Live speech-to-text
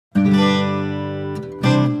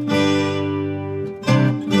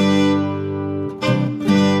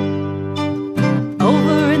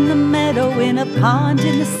pond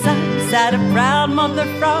in the sun sat a proud mother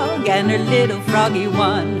frog and her little froggy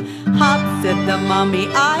one. Hop, said the mommy,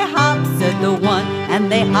 I hop, said the one,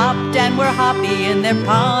 and they hopped and were hoppy in their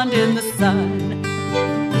pond in the sun.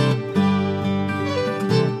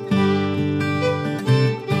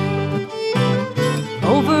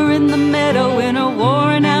 Over in the meadow in a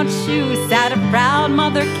worn-out shoe sat a proud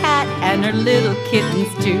mother cat and her little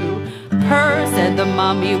kittens too. Purr, said the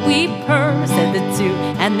mommy, we purr, said the two,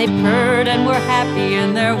 and they purred and were happy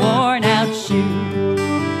in their worn-out shoe.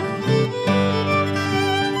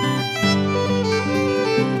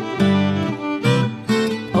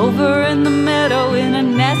 Over in the meadow in a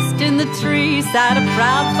nest in the tree sat a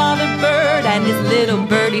proud father bird and his little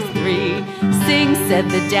birdies three. Sing, said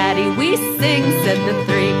the daddy, we sing, said the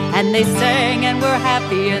three, and they sang and were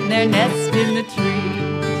happy in their nest in the tree.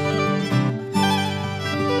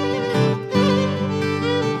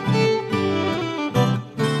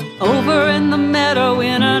 Over in the meadow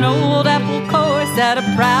in an old apple core sat a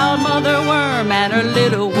proud mother worm and her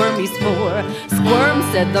little wormies four. Squirm,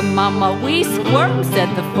 said the mama, we squirm, said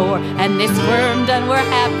the four, and they squirmed and were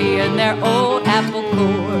happy in their old apple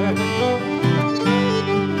core.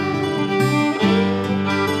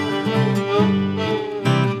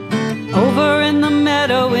 Over in the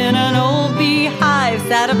meadow in an old beehive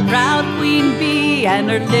sat a proud queen bee and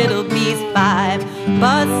her little bees five.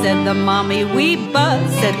 Buzz, said the mommy, we buzz,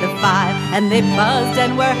 said the five, and they buzzed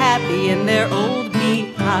and were happy in their old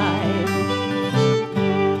beehive.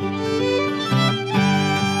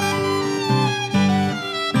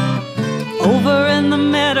 Over in the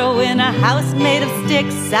meadow in a house made of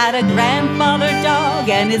sticks sat a grandfather dog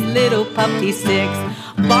and his little puppy six.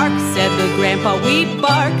 Bark, said the grandpa, we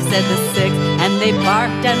bark, said the six, and they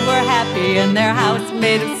barked and were happy in their house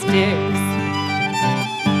made of sticks.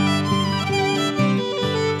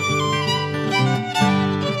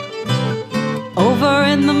 Over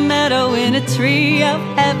in the meadow in a tree of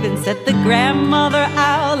heaven sat the grandmother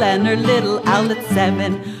owl and her little owlet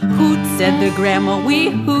seven. Hoot, said the grandma, we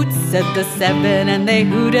hoot, said the seven, and they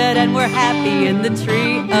hooted and were happy in the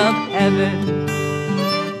tree of heaven.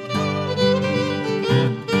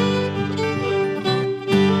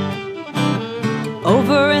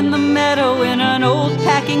 Over in the meadow in an old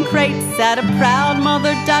packing crate sat a proud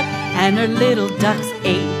mother duck and her little ducks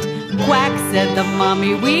eight. Quack, said the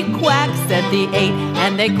mommy, we quack, said the eight,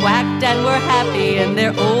 and they quacked and were happy in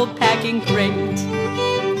their old packing crate.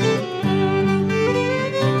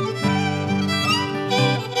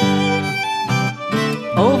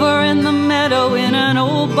 Over in the meadow in an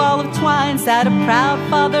old ball of twine sat a proud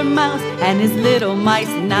father mouse and his little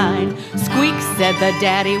mice nine. Squeak, said the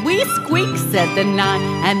daddy, we squeak, said the nine,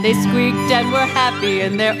 and they squeaked and were happy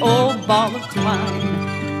in their old ball of twine.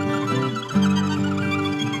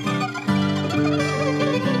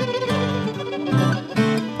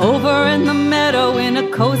 Over in the meadow in a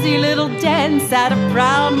cozy little den sat a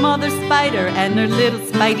proud mother spider and her little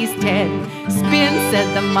Spidey's ten. Spin, said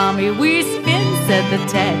the mommy, we spin, said the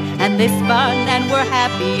ten, and they spun and were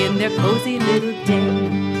happy in their cozy little den.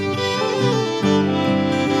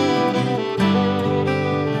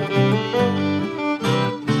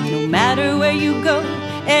 No matter where you go,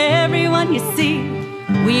 everyone you see,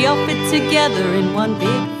 we all fit together in one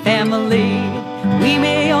big family. We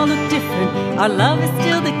may all look different, our love is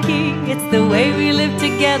still the key. It's the way we live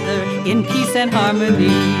together in peace and harmony.